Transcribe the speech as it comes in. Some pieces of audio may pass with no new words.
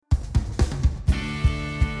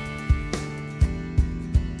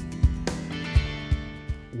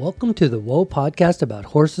Welcome to the Whoa podcast about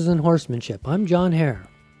horses and horsemanship. I'm John Hare.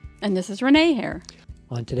 And this is Renee Hare.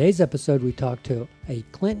 On today's episode, we talk to a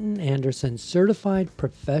Clinton Anderson certified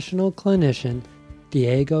professional clinician,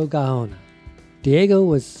 Diego Gaona. Diego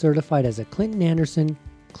was certified as a Clinton Anderson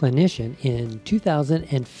clinician in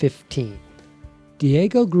 2015.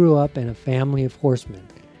 Diego grew up in a family of horsemen.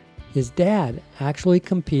 His dad actually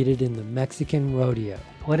competed in the Mexican rodeo.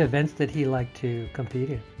 What events did he like to compete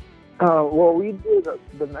in? Well, we do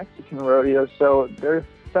the Mexican rodeo, so there's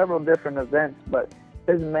several different events, but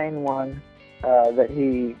his main one that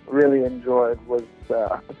he really enjoyed was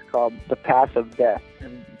it's called the Pass of Death.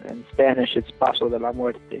 In Spanish, it's Paso de la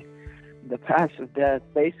Muerte. The Pass of Death,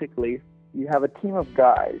 basically, you have a team of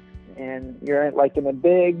guys, and you're in a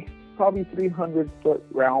big, probably 300-foot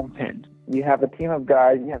round pen. You have a team of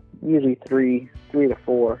guys, you have usually three to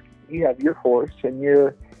four. You have your horse, and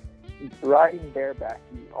you're riding bareback.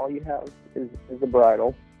 All you have is a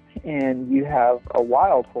bridle, and you have a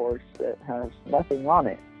wild horse that has nothing on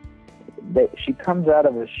it. She comes out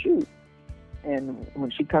of a chute, and when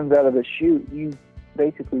she comes out of the chute, you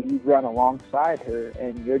run alongside her,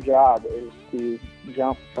 and your job is to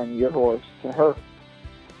jump from your horse to her.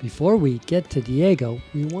 Before we get to Diego,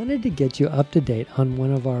 we wanted to get you up to date on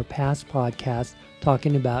one of our past podcasts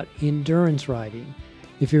talking about endurance riding.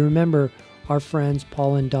 If you remember, our friends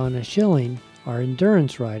Paul and Donna Schilling are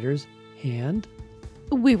endurance riders, and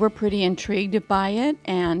we were pretty intrigued by it,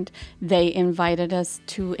 and they invited us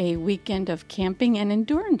to a weekend of camping and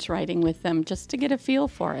endurance riding with them just to get a feel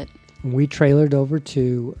for it. We trailered over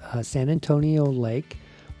to San Antonio Lake,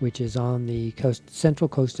 which is on the central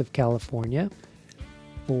coast of California,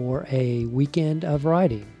 for a weekend of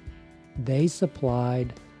riding. They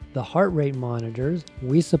supplied the heart rate monitors.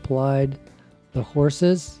 We supplied the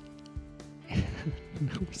horses.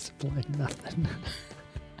 No, we supplied nothing.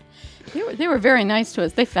 They were very nice to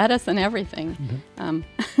us. They fed us and everything.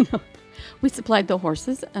 Mm-hmm. We supplied the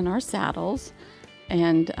horses and our saddles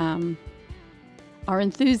and our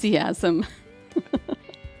enthusiasm.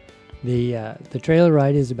 The trailer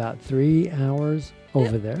ride is about 3 hours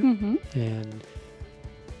over there. Mm-hmm. And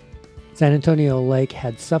San Antonio Lake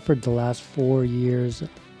had suffered the last 5 years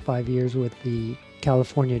with the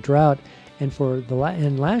California drought.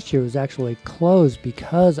 And last year was actually closed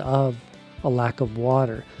because of a lack of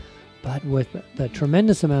water. But with the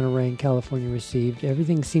tremendous amount of rain California received,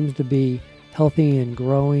 everything seems to be healthy and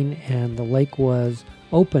growing, and the lake was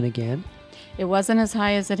open again. It wasn't as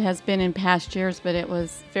high as it has been in past years, but it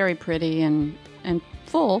was very pretty and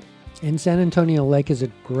full. And San Antonio Lake is a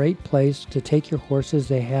great place to take your horses.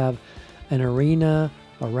 They have an arena,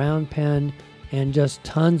 a round pen, and just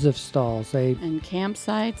tons of stalls. And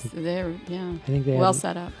campsites. I think they well have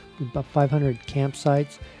set up. About 500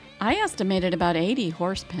 campsites. I estimated about 80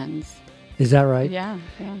 horse pens. Is that right? Yeah.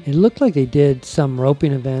 It looked like they did some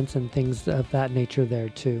roping events and things of that nature there,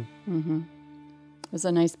 too. Mm-hmm. It was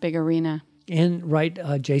a nice big arena. And right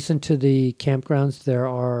adjacent to the campgrounds, there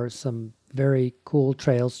are some very cool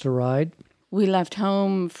trails to ride. We left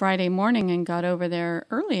home Friday morning and got over there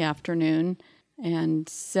early afternoon and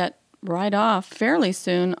set right off fairly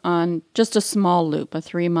soon on just a small loop, a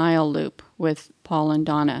 3-mile loop with Paul and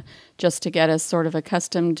Donna, just to get us sort of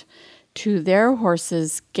accustomed to their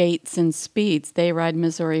horses' gaits and speeds. They ride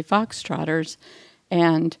Missouri Foxtrotters,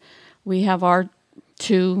 and we have our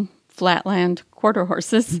 2 flatland quarter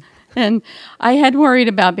horses. And I had worried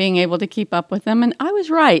about being able to keep up with them, and I was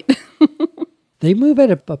right. They move at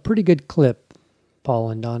a pretty good clip, Paul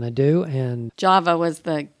and Donna do, and Java was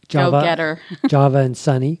the go-getter. Java and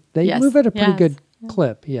Sunny. They move at a pretty good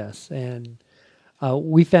clip, yes. And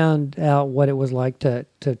we found out what it was like to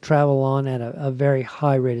travel on at a very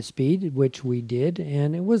high rate of speed, which we did.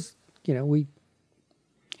 And it was, It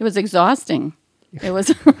was exhausting. It was,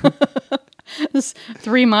 it was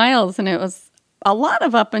 3 miles, and it was a lot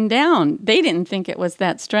of up and down. They didn't think it was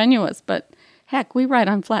that strenuous, but heck, we ride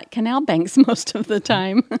on flat canal banks most of the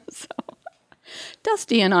time. So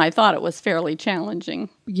Dusty and I thought it was fairly challenging.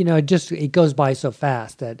 It goes by so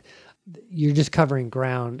fast that you're just covering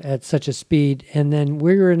ground at such a speed. And then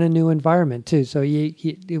we're in a new environment too. So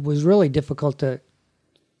it was really difficult to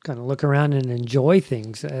kind of look around and enjoy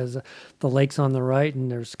things as the lake's on the right and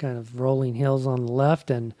there's kind of rolling hills on the left.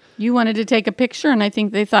 And you wanted to take a picture, and I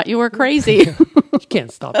think they thought you were crazy. You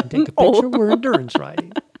can't stop and take a picture. We're endurance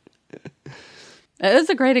riding. It was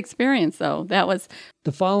a great experience, though. That was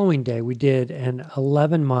the following day. We did an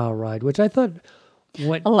 11-mile ride, which I thought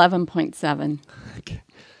 11.7. Okay.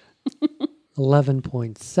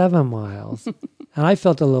 11.7 miles, and I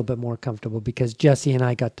felt a little bit more comfortable because Jesse and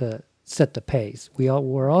I got to set the pace. We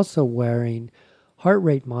were also wearing heart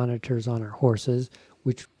rate monitors on our horses,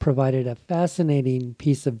 which provided a fascinating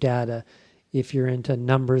piece of data if you're into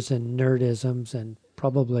numbers and nerdisms, and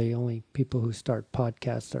probably only people who start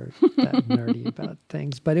podcasts are that nerdy about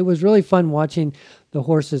things. But it was really fun watching the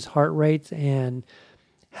horses' heart rates and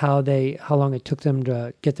how long it took them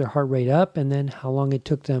to get their heart rate up, and then how long it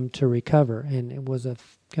took them to recover. And it was a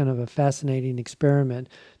kind of a fascinating experiment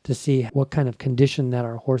to see what kind of condition that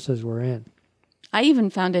our horses were in. I even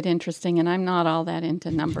found it interesting, and I'm not all that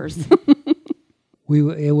into numbers.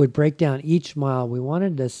 It would break down each mile. We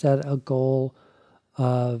wanted to set a goal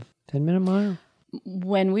of 10-minute mile.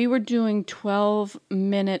 When we were doing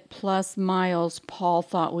 12-minute plus miles, Paul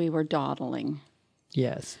thought we were dawdling.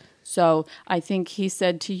 Yes. So I think he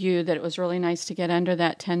said to you that it was really nice to get under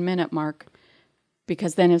that 10-minute mark,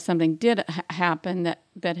 because then if something did happen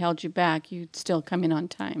that held you back, you'd still come in on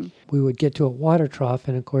time. We would get to a water trough,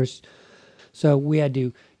 and of course, so we had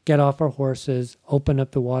to get off our horses, open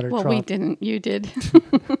up the water trough. Well, we didn't. You did.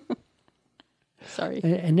 Sorry.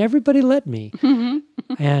 And everybody let me.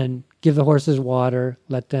 And give the horses water,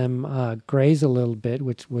 let them graze a little bit,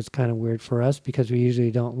 which was kind of weird for us because we usually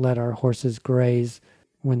don't let our horses graze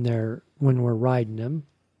when we're riding them.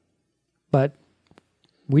 But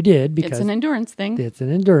we did because it's an endurance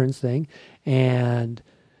thing. And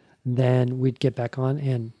then we'd get back on,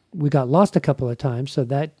 and we got lost a couple of times, so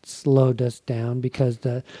that slowed us down because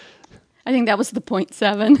I think that was the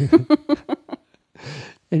 0.7.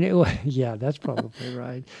 And yeah, that's probably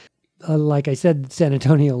right. Like I said, San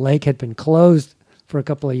Antonio Lake had been closed for a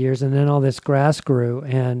couple of years, and then all this grass grew,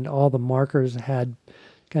 and all the markers had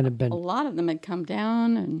kind of been... A lot of them had come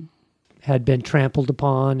down and... had been trampled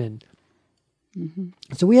upon, and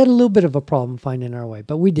so we had a little bit of a problem finding our way,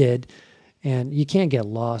 but we did. And you can't get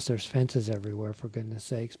lost. There's fences everywhere, for goodness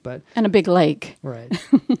sakes. And a big lake. Right.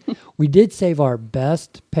 We did save our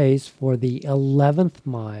best pace for the 11th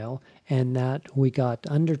mile, and that we got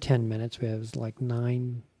under 10 minutes. It was like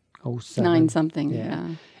 9:07. 9 something, yeah.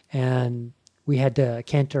 And we had to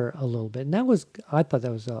canter a little bit. And I thought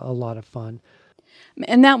that was a lot of fun.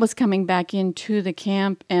 And that was coming back into the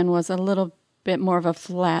camp and was a little bit more of a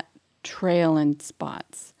flat trail in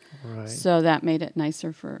spots. Right. So that made it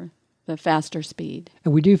nicer for the faster speed.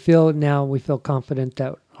 And we feel confident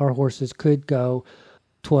that our horses could go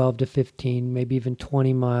 12 to 15, maybe even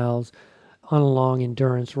 20 miles on a long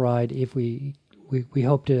endurance ride if we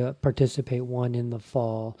hope to participate one in the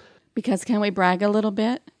fall. Because can we brag a little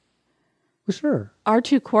bit? Well, sure. Our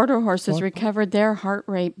 2 quarter horses recovered their heart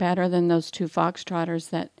rate better than those 2 foxtrotters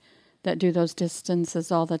that do those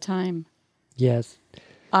distances all the time. Yes.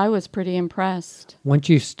 I was pretty impressed. Once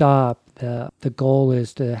you stop, the goal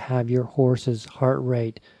is to have your horse's heart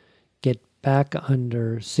rate get back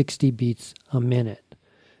under 60 beats a minute.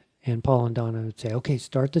 And Paul and Donna would say, okay,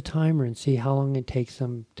 start the timer and see how long it takes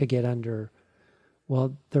them to get under.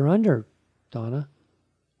 Well, they're under, Donna.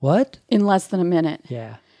 What? In less than a minute.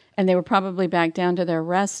 Yeah. And they were probably back down to their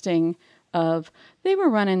resting they were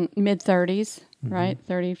running mid-30s, right?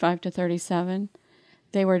 35 to 37.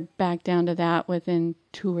 They were back down to that within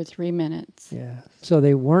 2 or 3 minutes. Yeah. So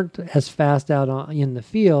they weren't as fast out in the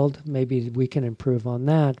field. Maybe we can improve on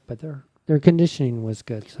that, but their conditioning was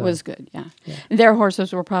good. So. Was good, yeah. Their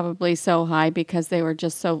horses were probably so high because they were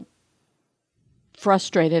just so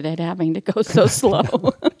frustrated at having to go so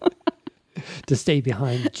slow. To stay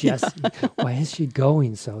behind Jessie. Why is she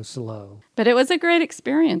going so slow? But it was a great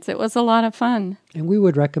experience. It was a lot of fun. And we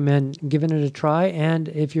would recommend giving it a try. And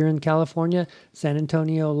if you're in California, San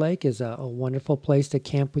Antonio Lake is a wonderful place to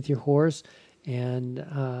camp with your horse and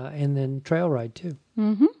then trail ride too.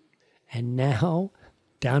 Mm-hmm. And now,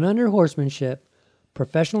 Down Under Horsemanship,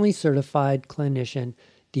 professionally certified clinician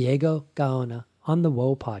Diego Gaona on the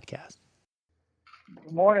Whoa Podcast.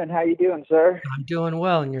 Good morning. How you doing, sir? I'm doing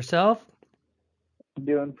well. And yourself?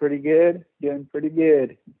 Doing pretty good.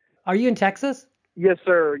 Are you in Texas? Yes,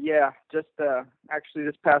 sir. Yeah. Just actually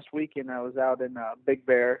this past weekend I was out in Big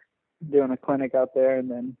Bear doing a clinic out there, and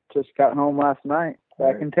then just got home last night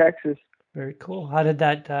back in Texas. Very cool. How did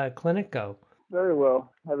that clinic go? Very well.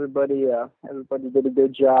 Everybody did a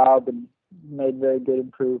good job and made very good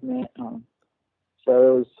improvement.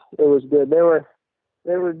 So it was good. They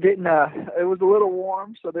were getting it was a little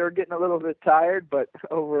warm, so they were getting a little bit tired, but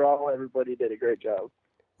overall everybody did a great job.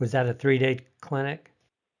 Was that a 3-day clinic?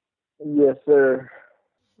 Yes, sir.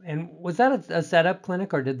 And was that a setup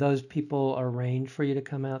clinic, or did those people arrange for you to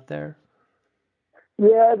come out there?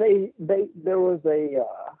 Yeah, there was a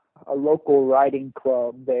local riding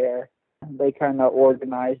club there. They kind of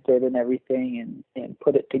organized it and everything and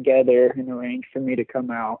put it together and arranged for me to come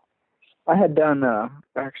out. I had done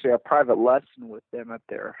actually a private lesson with them at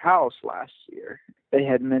their house last year. They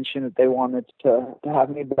had mentioned that they wanted to have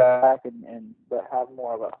me back and but have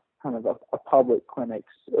more of a kind of a public clinic.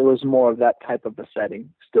 It was more of that type of a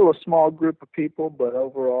setting. Still a small group of people, but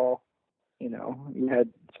overall, you had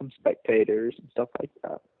some spectators and stuff like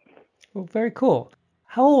that. Well, very cool.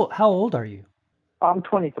 How old are you? I'm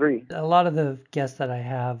 23. A lot of the guests that I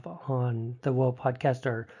have on the Whoa podcast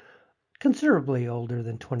are considerably older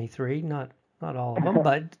than 23. Not all of them,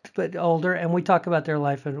 but older. And we talk about their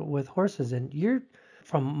life with horses. And you're,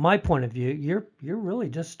 from my point of view, you're really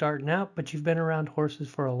just starting out, but you've been around horses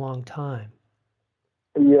for a long time.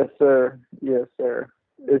 Yes, sir. Yes, sir.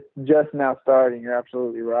 It's just now starting. You're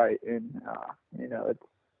absolutely right. And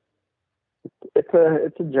it's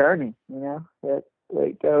a journey.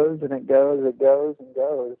 It goes and it goes, it goes and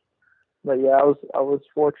goes. But yeah, I was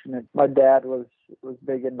fortunate. My dad was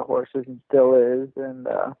big into horses and still is, and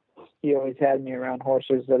he always had me around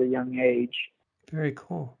horses at a young age. Very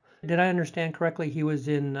cool. Did I understand correctly? He was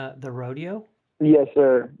in the rodeo? Yes,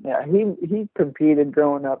 sir. Yeah, he competed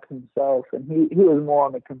growing up himself, and he was more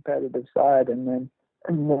on the competitive side, and then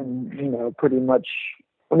pretty much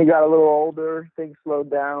when he got a little older, things slowed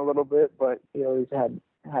down a little bit, but he always had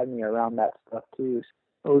me around that stuff too.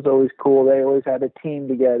 So it was always cool. They always had a team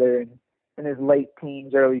together, and in his late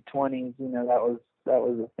teens, early 20s, that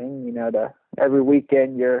was a thing. Every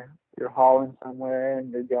weekend you're hauling somewhere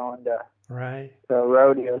and you're going to a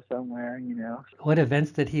rodeo somewhere. What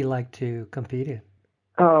events did he like to compete in?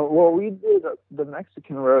 Well, we did the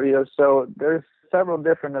Mexican rodeo, so there's several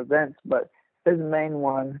different events, but his main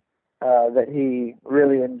one that he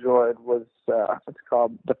really enjoyed was it's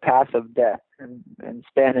called the Pass of Death. In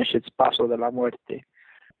Spanish, it's Paso de la Muerte.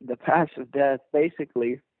 The Pass of Death,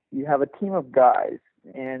 basically, you have a team of guys,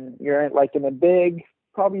 and you're in a big,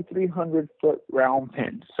 probably 300-foot round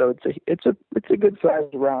pen. So it's a good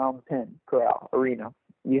sized round pen corral arena.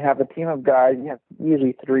 You have a team of guys. You have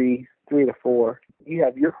usually three to four. You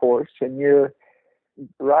have your horse, and you're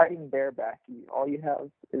riding bareback. All you have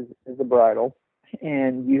is a bridle,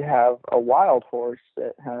 and you have a wild horse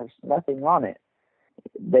that has nothing on it.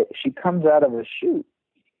 That she comes out of a chute,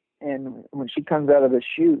 and when she comes out of the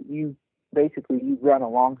chute, you run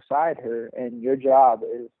alongside her, and your job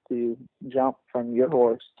is to jump from your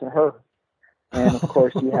horse to her. And of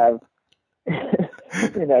course, you have,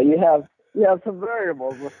 you have some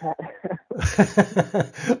variables with that.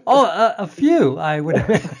 A few, I would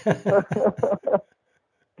imagine.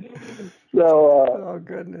 So, oh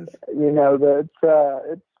goodness, it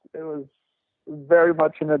was very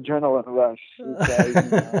much an adrenaline rush.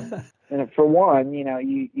 Because, and for one,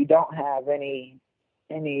 you don't have any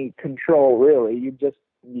control really. You just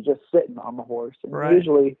sitting on the horse, and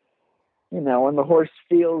usually, when the horse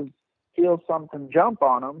feels something jump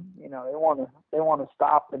on them, they want to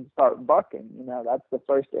stop and start bucking. That's the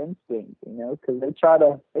first instinct. Because they try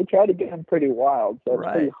to get them pretty wild, so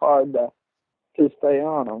it's pretty hard to stay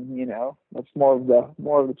on them. That's more of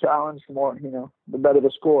the challenge. The better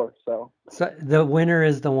the score. So the winner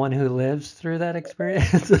is the one who lives through that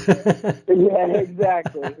experience. Yeah,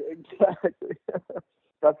 exactly.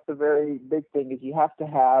 That's the very big thing, is you have to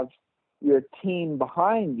have your team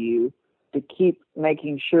behind you to keep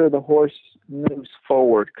making sure the horse moves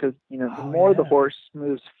forward. Because, the more the horse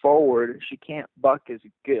moves forward, she can't buck as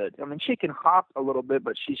good. I mean, she can hop a little bit,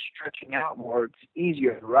 but she's stretching out more. It's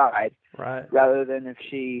easier to ride. Right. Rather than if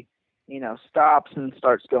she, stops and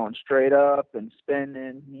starts going straight up and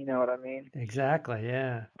spinning, you know what I mean? Exactly,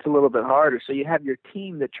 yeah. It's a little bit harder. So you have your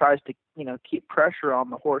team that tries to, keep pressure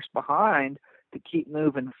on the horse behind to keep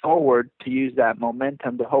moving forward, to use that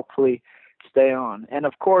momentum to hopefully stay on. And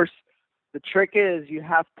of course, the trick is you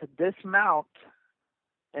have to dismount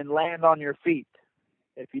and land on your feet.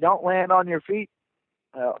 If you don't land on your feet,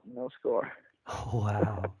 no score. Oh,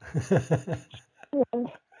 wow.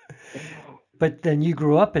 But then you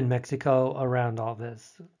grew up in Mexico around all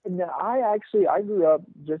this. No, I grew up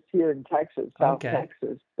just here in Texas, South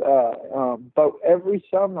Texas. But every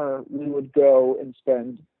summer we would go and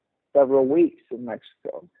spend several weeks in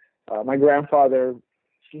Mexico. My grandfather,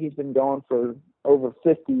 he's been going for over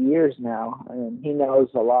 50 years now, and he knows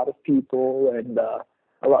a lot of people, and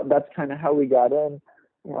that's kind of how we got into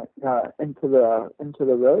the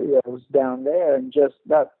rodeos down there. And just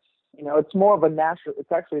that's, it's more of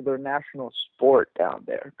it's actually their national sport down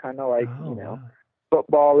there, kind of like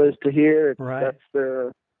football is to here. Right.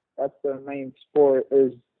 That's their main sport,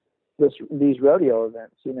 is these rodeo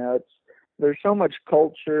events. There's so much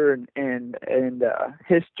culture and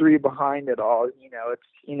history behind it all.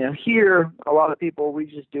 It's here, a lot of people, we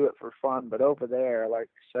just do it for fun, but over there, like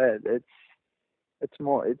I said, it's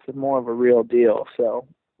more of a real deal. So,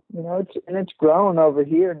 it's grown over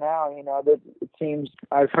here now. That it seems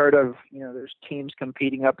I've heard of. There's teams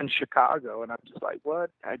competing up in Chicago, and I'm just like,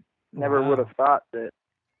 what? I never would have thought that.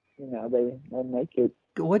 They make it.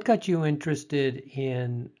 What got you interested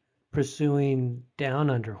in pursuing down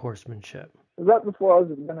under horsemanship? Right before I was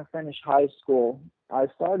going to finish high school, I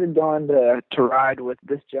started going to ride with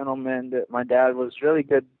this gentleman that my dad was really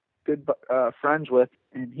good friends with,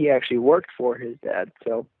 and he actually worked for his dad.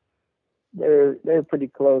 So they're pretty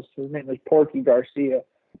close. His name was Porky Garcia.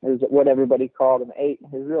 Is what everybody called him.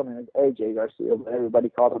 His real name is AJ Garcia, but everybody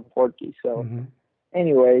called him Porky. So,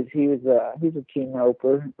 anyways, he's a team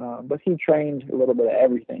roper, but he trained a little bit of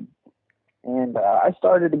everything. And I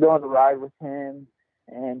started to go on the ride with him,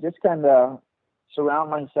 and just kind of surround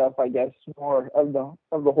myself, I guess, more of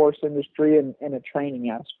the horse industry in a training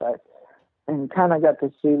aspect, and kind of got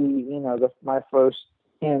to see, my first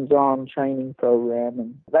hands-on training program,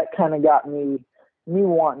 and that kind of got me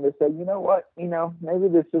wanting to say, you know what, maybe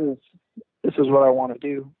this is what I want to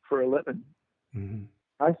do for a living. Mm-hmm.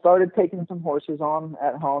 I started taking some horses on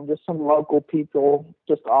at home, just some local people,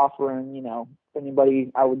 just offering,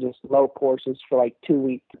 anybody, I would just lope horses for like 2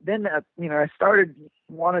 weeks. Then, I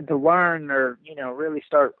wanted to learn or, really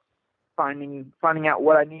start finding out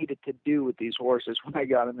what I needed to do with these horses when I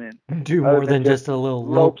got them in. Do more than just a little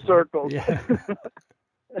lope circles. Yeah.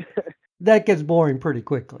 That gets boring pretty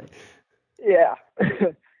quickly. Yeah.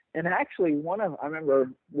 And actually, I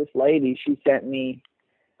remember this lady, she sent me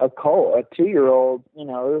a colt, a 2-year-old. It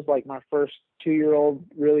was like my first 2-year-old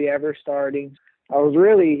really ever starting. I was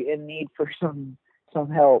really in need for some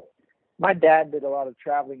help. My dad did a lot of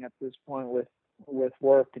traveling at this point with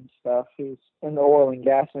work and stuff. He's in the oil and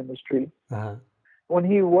gas industry. Uh-huh. When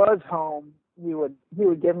he was home, he would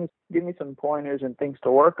give me some pointers and things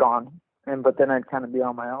to work on, but then I'd kind of be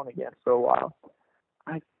on my own again for a while.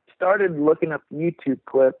 I started looking up YouTube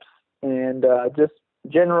clips and just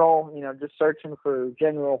general, just searching for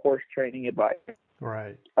general horse training advice.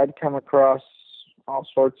 Right. I'd come across all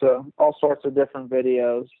sorts of different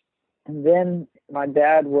videos. And then my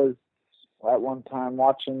dad was at one time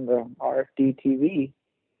watching the RFD TV,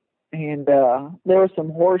 and there was some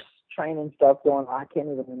horse training stuff going on. I can't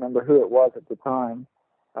even remember who it was at the time,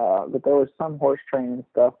 but there was some horse training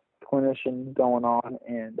stuff, clinician going on,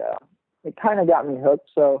 and it kind of got me hooked.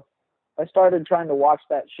 So I started trying to watch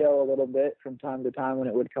that show a little bit from time to time when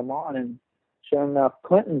it would come on, and sure enough,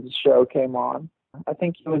 Clinton's show came on. I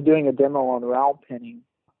think he was doing a demo on round pinning.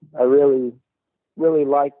 I really, really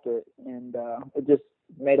liked it, and it just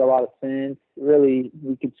made a lot of sense. Really,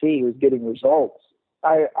 you could see he was getting results.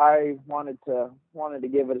 I wanted to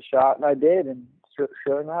give it a shot, and I did, and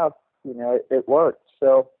sure enough, it worked.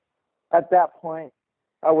 So at that point,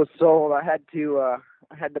 I was sold. I had to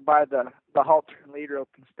buy the halter and lead rope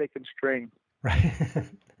and stick and string. Right.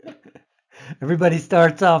 Everybody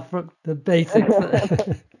starts off from the basics.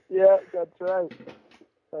 Yeah, that's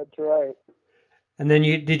right. And then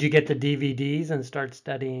did you get the DVDs and start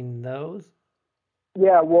studying those?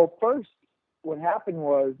 Yeah, well, first what happened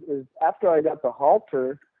is after I got the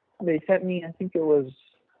halter, they sent me, I think it was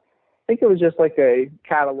just like a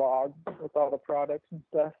catalog with all the products and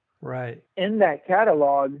stuff. Right. In that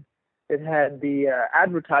catalog, it had the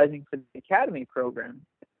advertising for the Academy program.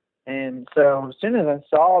 And so as soon as I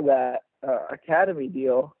saw that Academy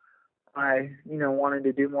deal, I, wanted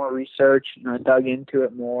to do more research, and I dug into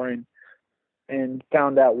it more and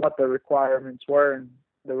found out what the requirements were. And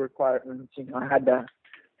the requirements, I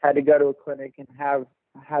had to go to a clinic and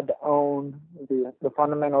had to own the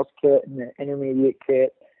fundamentals kit and the intermediate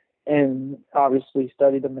kit, and obviously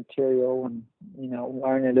study the material and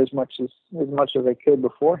learn it as much as I could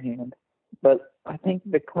beforehand. But I think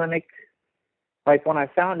the clinic, like when I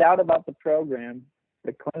found out about the program,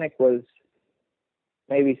 the clinic was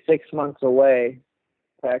maybe 6 months away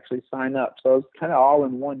to actually sign up. So it was kind of all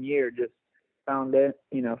in 1 year. Just found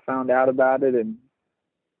out about it and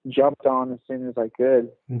jumped on as soon as I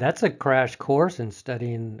could. That's a crash course in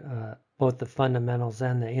studying both the fundamentals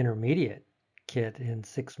and the intermediate kit in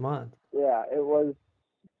 6 months. Yeah, it was.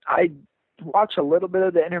 I watched a little bit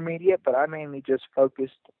of the intermediate, but I mainly just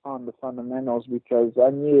focused on the fundamentals because I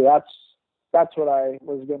knew that's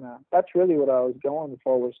really what I was going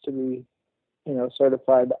for, was to be,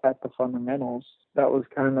 certified at the fundamentals. That was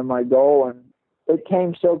kind of my goal, and it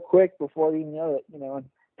came so quick before you knew it, and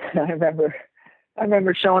I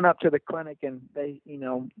remember showing up to the clinic, and they, it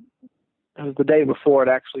was the day before it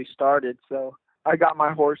actually started. So I got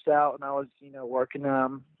my horse out, and I was, working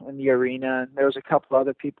in the arena, and there was a couple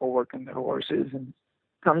other people working their horses, and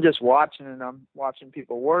I'm just watching, and I'm watching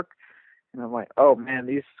people work, and I'm like, oh man,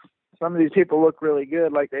 these some of these people look really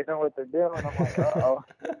good, like they know what they're doing. I'm like, uh-oh,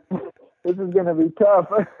 this is going to be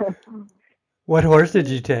tough. What horse did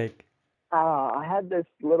you take? I had this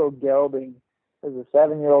little gelding. It was a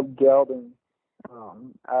 7-year-old gelding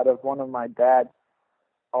out of one of my dad's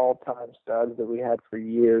all-time studs that we had for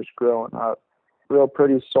years growing up. Real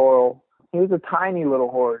pretty sorrel. He was a tiny little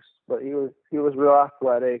horse, but he was real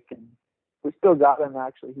athletic, and we still got him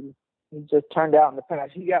actually. He just turned out in the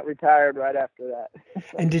past. He got retired right after that.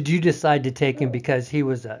 And did you decide to take him because he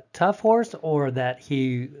was a tough horse, or that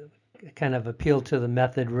he kind of appealed to the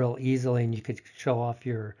method real easily and you could show off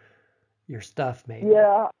your stuff maybe?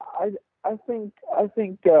 Yeah, I think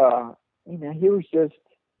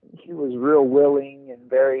he was real willing and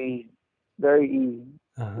very, very he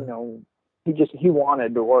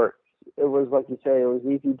wanted to work. It was like you say, it was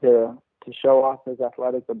easy to show off his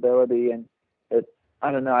athletic ability, and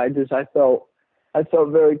I don't know, I felt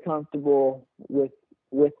very comfortable with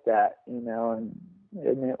that, and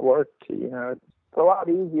it worked. It's a lot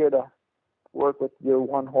easier to work with your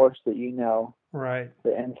one horse that right,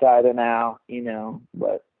 the inside and out,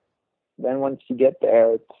 but then once you get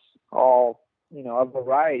there, it's all, a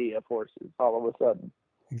variety of horses all of a sudden.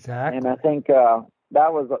 Exactly. And I think that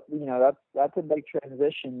was, that's a big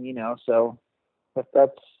transition, so if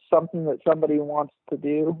that's something that somebody wants to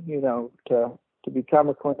do, to become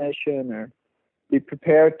a clinician or be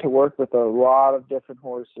prepared to work with a lot of different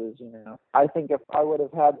horses, I think if I would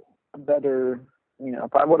have had a better,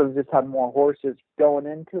 if I would have just had more horses going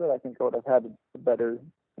into it, I think I would have had a better,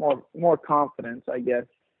 more confidence, I guess,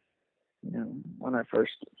 when I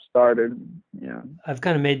first started. I've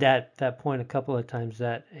kind of made that point a couple of times,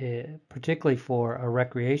 that particularly for a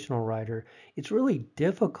recreational rider, it's really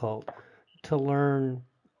difficult to learn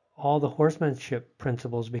all the horsemanship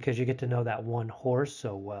principles because you get to know that one horse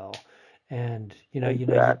so well. And,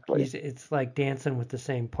 Exactly. it's like dancing with the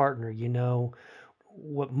same partner. You know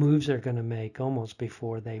what moves they're going to make almost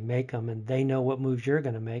before they make them, and they know what moves you're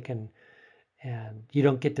going to make, and you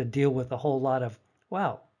don't get to deal with a whole lot of,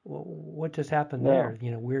 wow, what just happened there?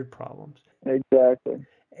 Weird problems. Exactly.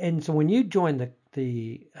 And so when you joined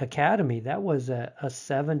the academy, that was a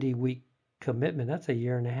 70-week commitment. That's a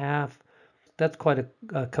year and a half. That's quite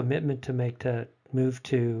a commitment to make, to move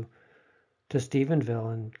to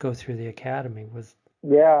Stephenville and go through the academy.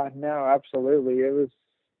 Yeah, no, absolutely. It was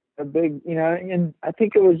a big, and I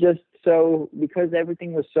think it was just so, because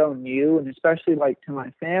everything was so new, and especially like to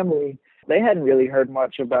my family, they hadn't really heard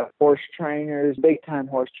much about horse trainers, big time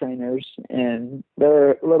horse trainers, and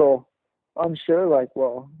they're a little unsure, like,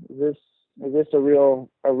 well, is this a real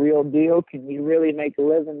deal? Can you really make a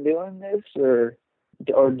living doing this, or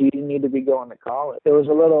do you need to be going to college? There was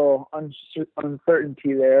a little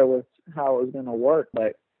uncertainty there with how it was going to work,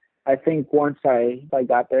 but I think once I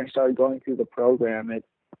got there and started going through the program,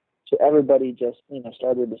 everybody just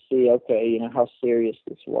started to see, okay, how serious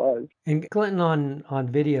this was. And Clinton on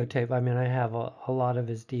videotape, I mean, I have a lot of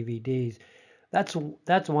his DVDs. That's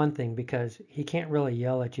one thing, because he can't really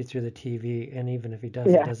yell at you through the TV, and even if he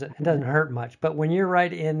does, Yeah. it doesn't hurt much. But when you're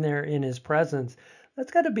right in there in his presence,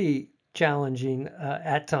 that's got to be challenging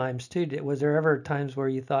at times too. Was there ever times where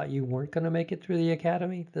you thought you weren't going to make it through the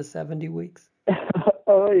academy, the 70 weeks?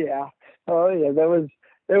 Oh yeah. There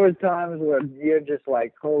was times where you're just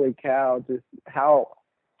like, holy cow, just how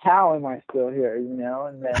am I still here, and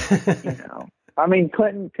then I mean,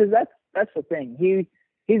 Clinton, because that's the thing, he's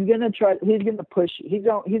gonna push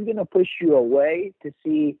you away to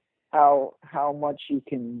see how much you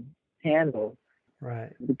can handle,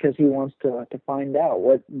 right? Because he wants to find out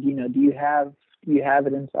what do you have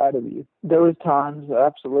it inside of you. There was times,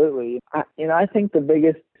 absolutely. I think the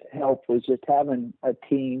biggest help was just having a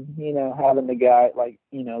team, having the guy like,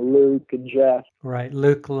 Luke and Jeff. Right,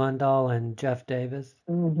 Luke Lundahl and Jeff Davis.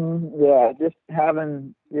 Mm-hmm. Yeah, just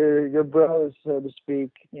having your bros, so to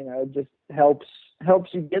speak, just helps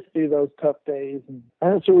you get through those tough days. And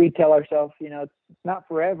that's what we tell ourselves, it's not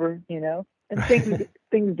forever, and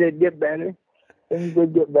things did get better. Things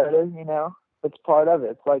did get better, it's part of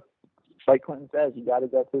it. It's like Clinton says, you got to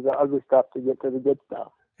go through the ugly stuff to get to the good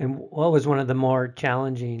stuff. And what was one of the more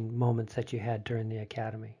challenging moments that you had during the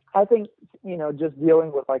academy? I think, just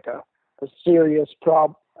dealing with like a serious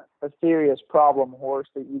problem horse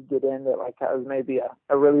that you get in that like has maybe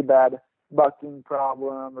a really bad bucking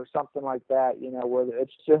problem or something like that, where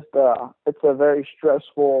it's just it's a very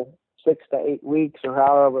stressful 6 to 8 weeks or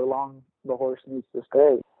however long the horse needs to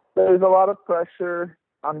stay. There's a lot of pressure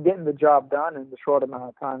on getting the job done in the short amount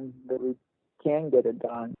of time that we can get it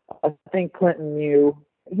done. I think Clinton knew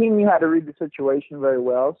how to read the situation very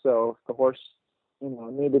well, so if the horse,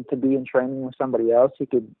 needed to be in training with somebody else, he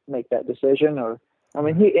could make that decision, or I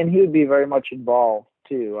mean, he would be very much involved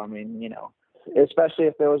too. I mean, especially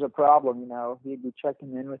if there was a problem, he'd be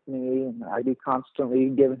checking in with me, and I'd be constantly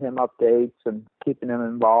giving him updates and keeping him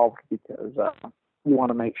involved because you want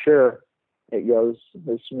to make sure it goes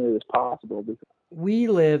as smooth as possible. We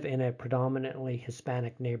live in a predominantly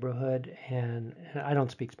Hispanic neighborhood, and I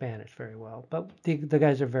don't speak Spanish very well, but the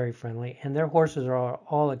guys are very friendly, and their horses are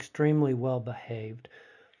all extremely well behaved.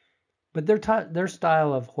 But their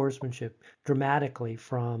style of horsemanship dramatically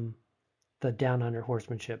from the down under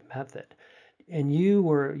horsemanship method. And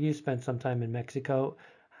you spent some time in Mexico.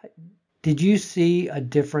 Did you see a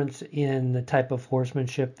difference in the type of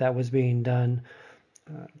horsemanship that was being done,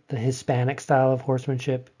 the Hispanic style of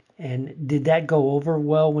horsemanship? And did that go over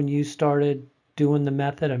well when you started doing the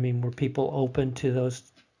method? I mean, were people open to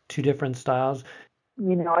those two different styles?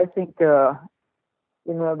 I think the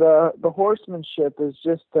horsemanship is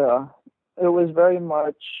just it was very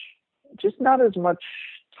much just not as much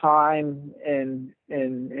time and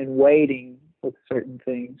waiting with certain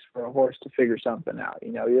things for a horse to figure something out.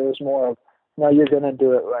 It was more of, no, you're going to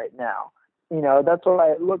do it right now. That's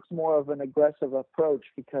why it looks more of an aggressive approach,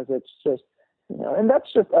 because it's just, and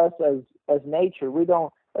that's just us as nature.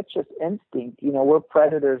 That's just instinct. We're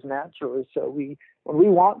predators naturally. So when we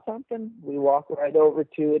want something, we walk right over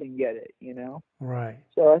to it and get it, Right.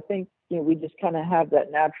 So I think, we just kind of have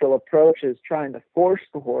that natural approach as trying to force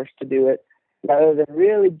the horse to do it rather than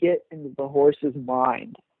really get into the horse's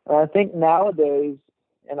mind. I think nowadays,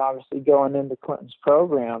 and obviously going into Clinton's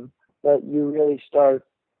program, that you really start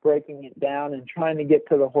breaking it down and trying to get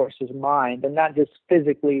to the horse's mind and not just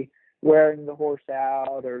physically wearing the horse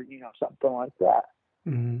out or, something like that.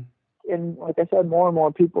 Mm-hmm. And like I said, more and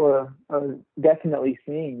more people are definitely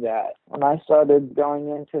seeing that. When I started going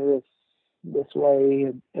into this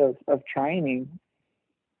way of training,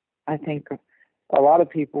 I think a lot of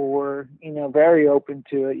people were, very open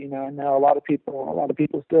to it, and now a lot of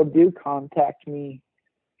people still do contact me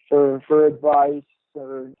for advice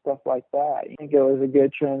or stuff like that. I think it was a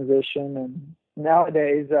good transition, and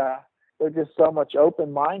nowadays they're just so much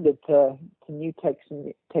open-minded to new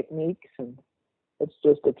techniques, and it's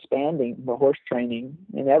just expanding the horse training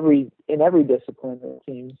in every discipline, it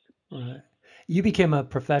seems. Right. You became a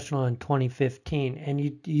professional in 2015, and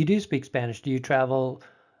you do speak Spanish. Do you travel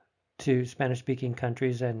to Spanish-speaking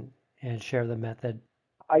countries and share the method?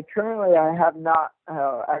 I have not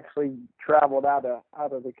actually traveled out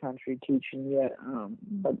of the country teaching yet,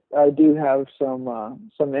 but I do have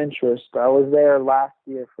some interest. I was there last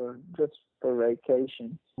year for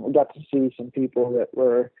vacation. We got to see some people that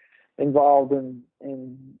were involved in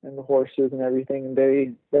the horses and everything, and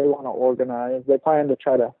they want to organize. They plan to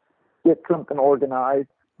try to get something organized.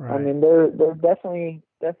 Right. I mean, there definitely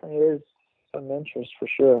is some interest for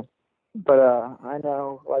sure. But I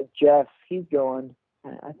know, like Jeff,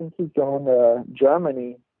 I think he's going to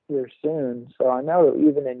Germany here soon. So I know that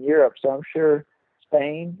even in Europe, so I'm sure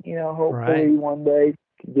Spain, hopefully one day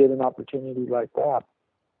could get an opportunity like that.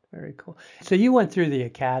 Very cool. So you went through the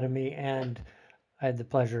academy, and I had the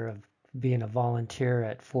pleasure of being a volunteer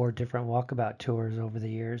at 4 different walkabout tours over the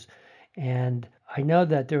years. And I know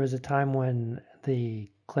that there was a time when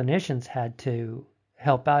the clinicians had to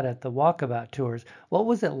help out at the walkabout tours. What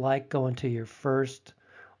was it like going to your first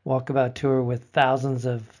walkabout tour with thousands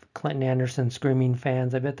of Clinton Anderson screaming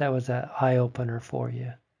fans? I bet that was an eye-opener for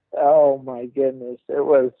you. Oh, my goodness. It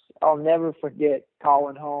was. I'll never forget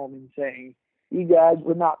calling home and saying, you guys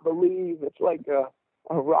would not believe, it's like a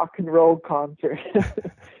rock and roll concert.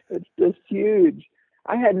 It's just huge.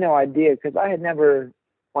 I had no idea, because I had never,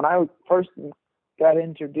 when I first got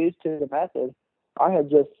introduced to the method, I had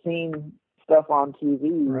just seen stuff on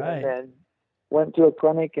TV, right, and then went to a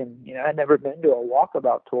clinic, and I'd never been to a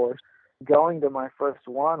walkabout tour. Going to my first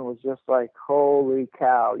one was just like, holy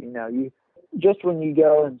cow! Just when you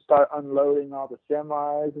go and start unloading all the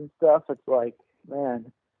semis and stuff, it's like,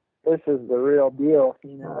 man, this is the real deal.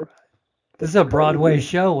 This is a Broadway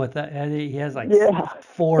show with that. He has like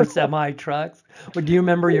 4 semi trucks. But do you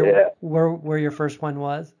remember where your first one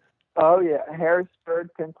was? Oh yeah, Harrisburg,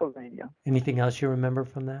 Pennsylvania. Anything else you remember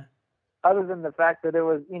from that? Other than the fact that it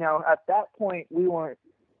was, at that point we weren't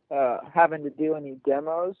having to do any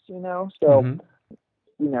demos, so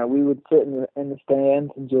we would sit in the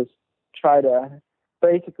stands and just try to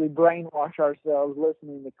basically brainwash ourselves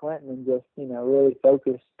listening to Clinton and just, really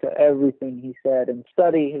focus to everything he said and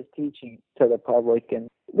study his teaching to the public. And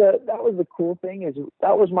that was the cool thing, is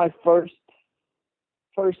that was my first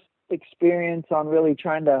experience on really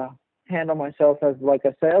trying to handle myself as like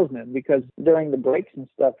a salesman, because during the breaks and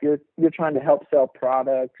stuff, you're trying to help sell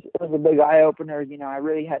products. It was a big eye opener. I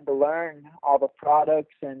really had to learn all the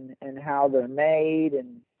products and how they're made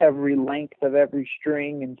and every length of every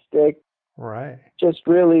string and stick. Right. Just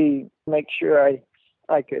really make sure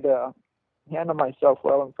I could handle myself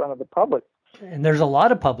well in front of the public. And there's a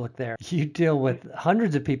lot of public there. You deal with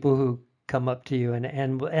hundreds of people who come up to you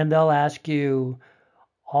and they'll ask you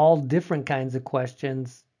all different kinds of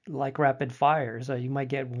questions, like rapid fire. So you might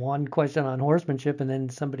get one question on horsemanship, and then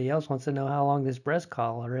somebody else wants to know how long this breast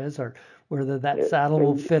collar is, or whether that saddle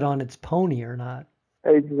will fit on its pony or not.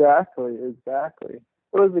 Exactly.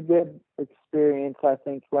 It was a good experience, I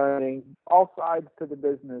think, learning all sides to the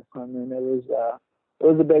business. I mean, it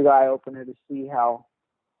was a big eye opener to see how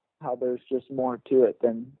there's just more to it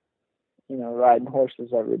than riding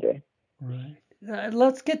horses every day. Right.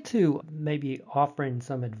 Let's get to maybe offering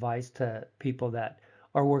some advice to people that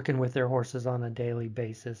are working with their horses on a daily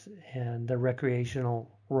basis and the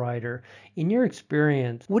recreational rider. In your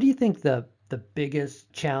experience, what do you think the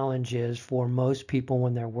biggest challenge is for most people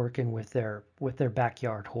when they're working with their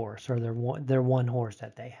backyard horse or their one horse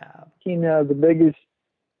that they have? The biggest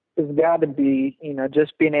has got to be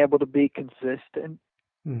just being able to be consistent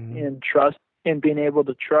and trust, and being able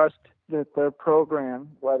to trust that their program,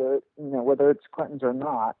 whether it's Clinton's or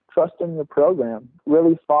not, trust in your program,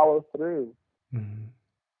 really follow through,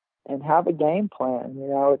 and have a game plan.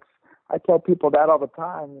 I tell people that all the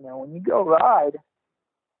time. When you go ride,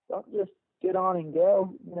 don't just get on and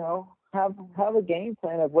go. Have a game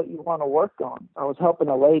plan of what you want to work on. I was helping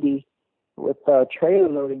a lady with trailer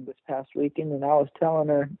loading this past weekend, and I was telling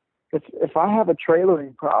her, if I have a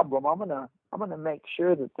trailering problem, I'm gonna make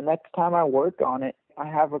sure that the next time I work on it, I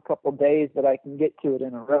have a couple days that I can get to it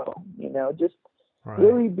in a row. Just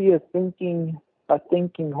really be a thinking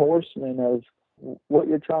horseman of what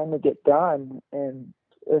you're trying to get done, and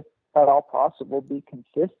if at all possible, be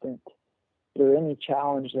consistent through any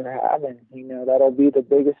challenge they're having. That'll be the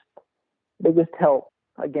biggest help.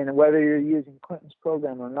 Again, whether you're using Clinton's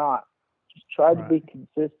program or not, just try to be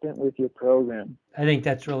consistent with your program. I think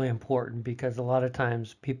that's really important, because a lot of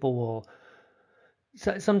times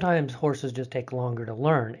sometimes horses just take longer to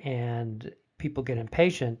learn, and people get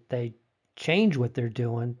impatient. They change what they're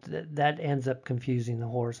doing. That ends up confusing the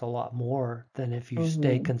horse a lot more than if you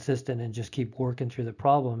stay consistent and just keep working through the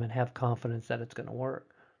problem and have confidence that it's going to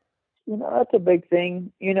work. That's a big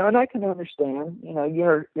thing, and I can understand,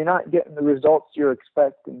 you're not getting the results you're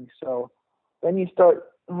expecting. So then you start,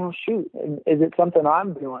 oh shoot, is it something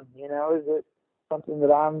I'm doing? Is it something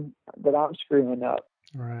that I'm screwing up?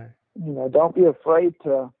 Right. Don't be afraid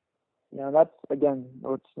to, that's, again,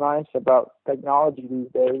 what's nice about technology these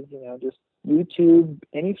days, just YouTube,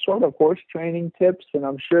 any sort of horse training tips. And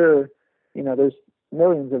I'm sure, there's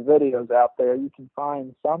millions of videos out there. You can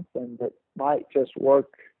find something that might just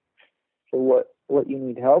work for what you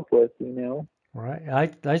need help with,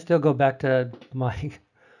 Right. I still go back to my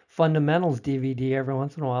fundamentals DVD every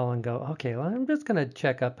once in a while and go, okay, well, I'm just going to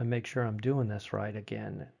check up and make sure I'm doing this right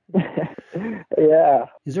again. Yeah.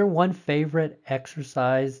 Is there one favorite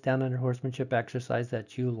exercise, down under horsemanship exercise,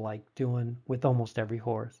 that you like doing with almost every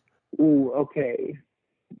horse? Ooh, okay.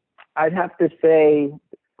 I'd have to say,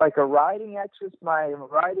 like my riding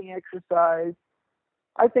exercise,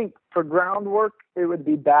 I think for groundwork, it would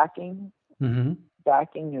be backing.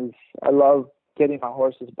 Backing is, I love getting my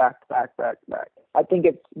horses back. I think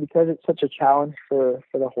it's because it's such a challenge for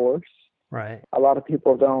the horse. Right. A lot of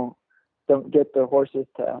people don't get their horses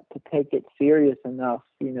to take it serious enough,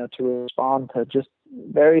 to respond to just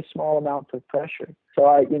very small amounts of pressure. So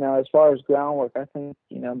as far as groundwork, I think,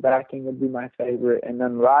 backing would be my favorite. And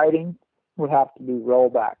then riding would have to be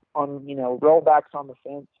rollback rollbacks on the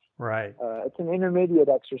fence. Right. It's an intermediate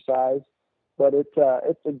exercise, but it's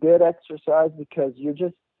a good exercise because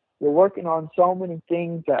you're working on so many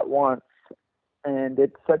things at once. And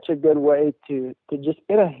it's such a good way to just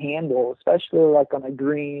get a handle, especially like on a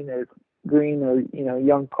green or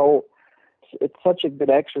young colt. It's such a good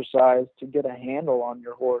exercise to get a handle on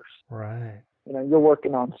your horse. Right. You're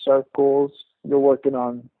working on circles. You're working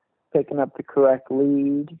on picking up the correct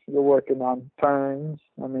lead. You're working on turns.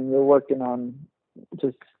 You're working on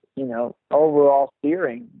just, overall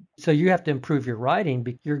steering. So you have to improve your riding,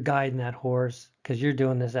 but you're guiding that horse because you're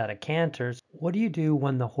doing this at a canter. What do you do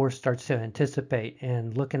when the horse starts to anticipate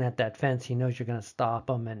and looking at that fence, he knows you're going to stop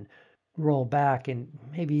him and roll back, and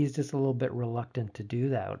maybe he's just a little bit reluctant to do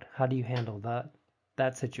that? How do you handle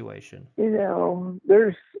that situation?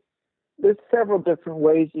 There's there's several different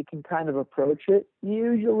ways you can kind of approach it.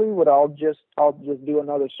 Usually what I'll just do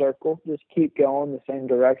another circle, just keep going the same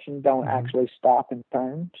direction. Don't actually stop and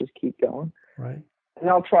turn, just keep going. Right. And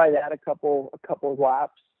I'll try that a couple of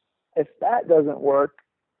laps. If that doesn't work,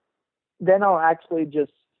 then I'll actually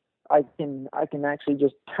just, I can actually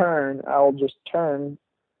just turn. I'll just turn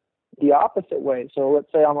the opposite way. So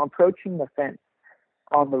let's say I'm approaching the fence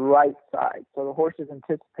on the right side. So the horse is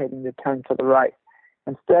anticipating to turn to the right.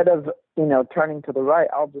 Instead of, turning to the right,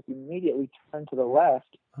 I'll just immediately turn to the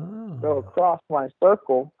left, go across my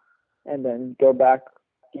circle, and then go back,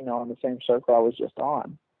 on the same circle I was just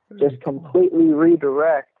on. Just completely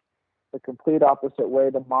redirect the complete opposite way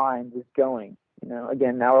the mind is going.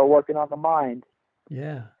 Again, now we're working on the mind.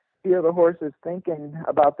 Yeah. Here the horse is thinking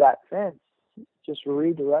about that fence, just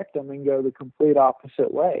redirect them and go the complete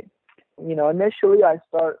opposite way. Initially I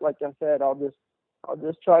start, like I said, I'll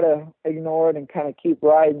just try to ignore it and kind of keep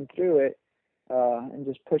riding through it, and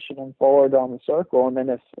just pushing them forward on the circle. And then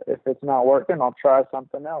if it's not working, I'll try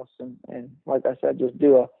something else. And like I said, just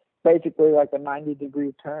do basically like a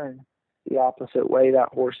 90-degree turn the opposite way that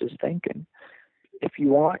horse is thinking. If you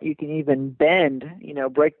want, you can even bend,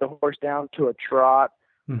 break the horse down to a trot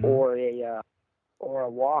or a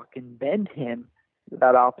walk and bend him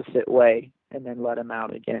that opposite way and then let him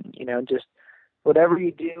out again. Just whatever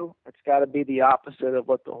you do, it's got to be the opposite of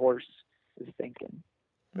what the horse is thinking.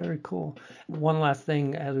 Very cool. One last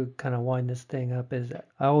thing as we kind of wind this thing up is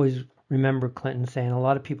I always remember Clinton saying a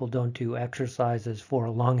lot of people don't do exercises for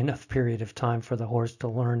a long enough period of time for the horse to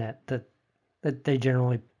learn it, that they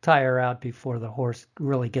generally tire out before the horse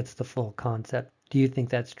really gets the full concept. Do you think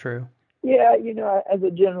that's true? Yeah, as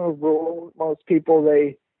a general rule, most people,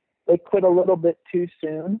 they quit a little bit too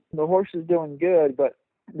soon. The horse is doing good, but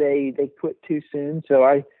they quit too soon. So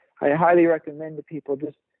I highly recommend to people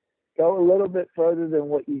just go a little bit further than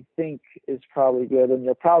what you think is probably good, and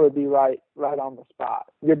you'll probably be right on the spot.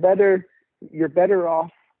 You're better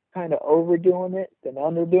off kind of overdoing it than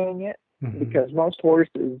underdoing it, because most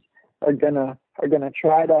horses are gonna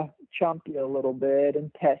try to chump you a little bit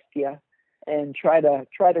and test you and try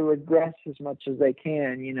to regress as much as they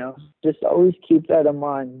can. Just always keep that in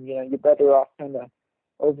mind. You're better off kind of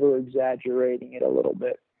over exaggerating it a little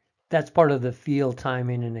bit. That's part of the field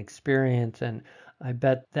timing and experience, and I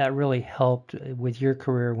bet that really helped with your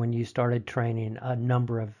career when you started training a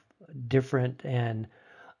number of different and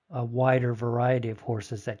a wider variety of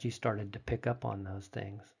horses that you started to pick up on those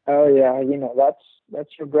things. Oh yeah,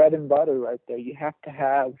 that's your bread and butter right there. You have to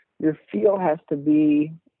have, your feel has to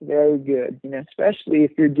be very good, especially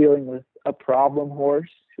if you're dealing with a problem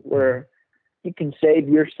horse where you can save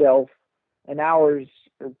yourself an hour's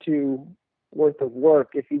or two worth of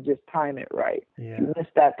work if you just time it right. Yeah. If you miss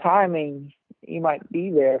that timing, you might be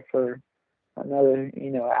there for another,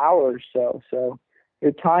 hour or so. So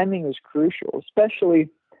your timing is crucial, especially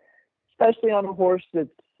on a horse that's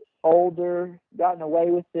older, gotten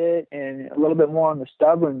away with it, and a little bit more on the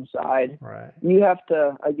stubborn side. Right. You have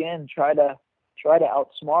to, again, try to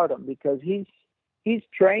outsmart him, because he's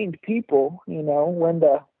trained people, when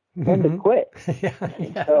to quit.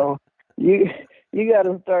 Yeah. So you got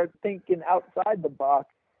to start thinking outside the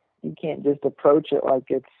box. You can't just approach it like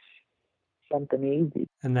it's something easy.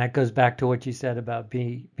 And that goes back to what you said about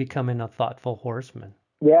becoming a thoughtful horseman.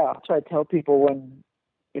 Yeah, I try to tell people,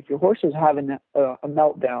 if your horse is having a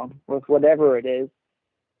meltdown with whatever it is,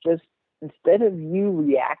 just instead of you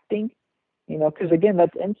reacting, because again,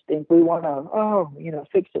 that's instinct. We want to,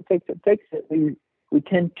 fix it. We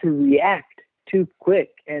tend to react too quick,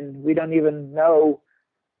 and we don't even know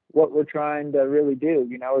what we're trying to really do.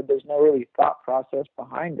 There's no really thought process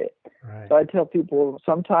behind it. Right. So I tell people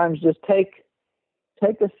sometimes just take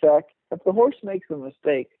a sec. If the horse makes a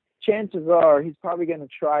mistake, chances are he's probably going to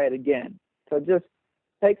try it again. So just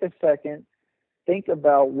take a second, think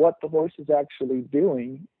about what the horse is actually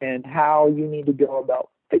doing and how you need to go about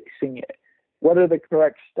fixing it. What are the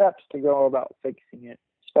correct steps to go about fixing it,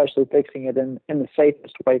 especially fixing it in the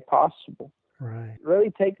safest way possible. Right.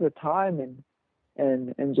 Really take the time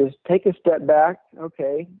and just take a step back,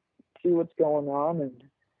 okay, see what's going on,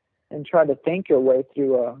 and try to think your way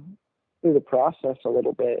through the process a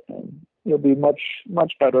little bit, and you'll be much,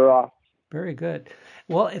 much better off. Very good.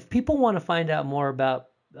 Well, if people want to find out more about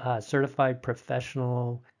certified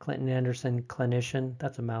professional Clinton Anderson clinician,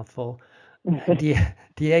 that's a mouthful,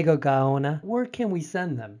 Diego Gaona, where can we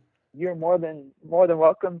send them? You're more than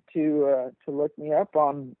welcome to look me up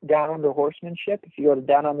on Down Under Horsemanship. If you go to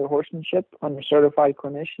Down Under Horsemanship under Certified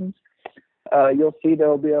Clinicians, you'll see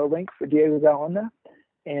there'll be a link for Diego Gaona,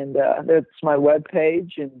 and that's my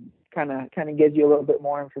webpage, and kind of gives you a little bit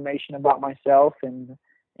more information about myself and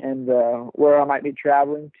and where I might be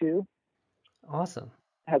traveling to. Awesome.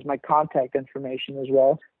 Has my contact information as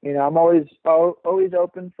well. You know, I'm always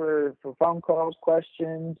open for phone calls,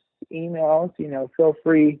 questions, emails. You know, feel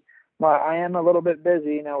free. I am a little bit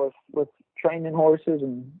busy, you know, with training horses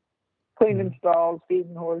and cleaning stalls,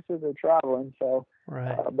 feeding horses, or traveling. So,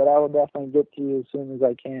 right. But I will definitely get to you as soon as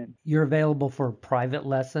I can. You're available for private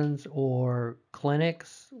lessons or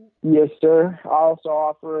clinics? Yes, sir. I also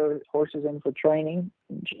offer horses in for training.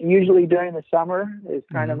 Usually during the summer is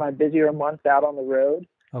kind of my busier month out on the road.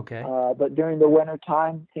 Okay. But during the winter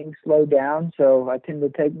time, things slow down, so I tend to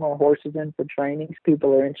take more horses in for trainings.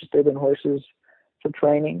 People are interested in horses for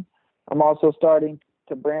training. I'm also starting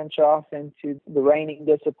to branch off into the reining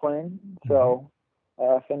discipline. So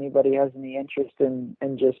if anybody has any interest in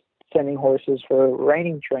just sending horses for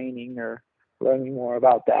reining training or learning more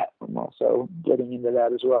about that, I'm also getting into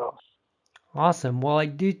that as well. Awesome. Well, I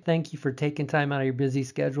do thank you for taking time out of your busy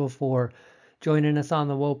schedule for joining us on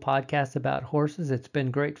the Whoa podcast about horses. It's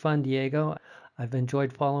been great fun, Diego. I've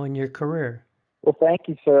enjoyed following your career. Well, thank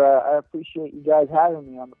you, sir. I appreciate you guys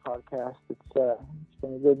having me on the podcast. It's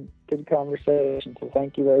been a good conversation, so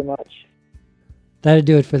thank you very much. That'll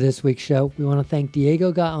do it for this week's show. We want to thank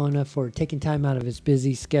Diego Gaona for taking time out of his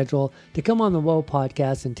busy schedule to come on the Whoa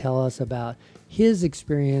podcast and tell us about his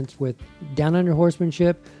experience with Down Under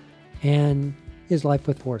horsemanship and his life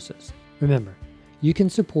with horses. Remember, you can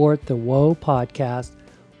support the Whoa podcast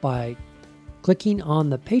by clicking on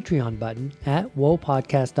the Patreon button at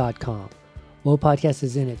whoapodcast.com. Whoa Podcast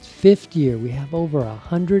is in its 5th year. We have over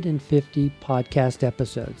 150 podcast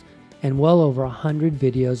episodes and well over 100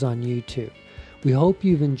 videos on YouTube. We hope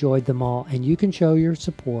you've enjoyed them all, and you can show your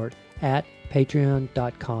support at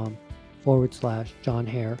patreon.com/John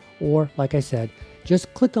Hare, or like I said,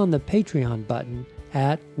 just click on the Patreon button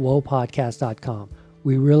at whoapodcast.com.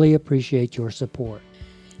 We really appreciate your support.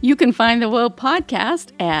 You can find the Whoa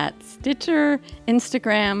Podcast at Stitcher,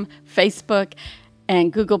 Instagram, Facebook,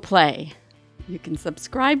 and Google Play. You can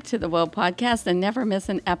subscribe to the Whoa Podcast and never miss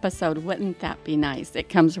an episode. Wouldn't that be nice? It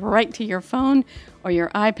comes right to your phone or your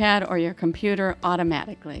iPad or your computer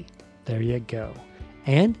automatically. There you go.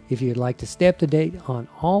 And if you'd like to stay up to date on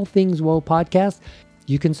all things Whoa Podcast,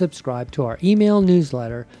 you can subscribe to our email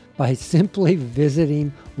newsletter by simply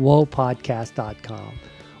visiting whoapodcast.com.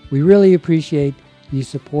 We really appreciate you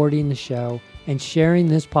supporting the show and sharing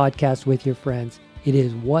this podcast with your friends. It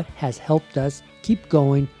is what has helped us keep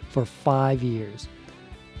going for 5 years.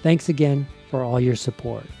 Thanks again for all your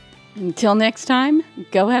support. Until next time,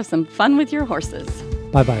 go have some fun with your horses.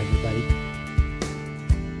 Bye-bye.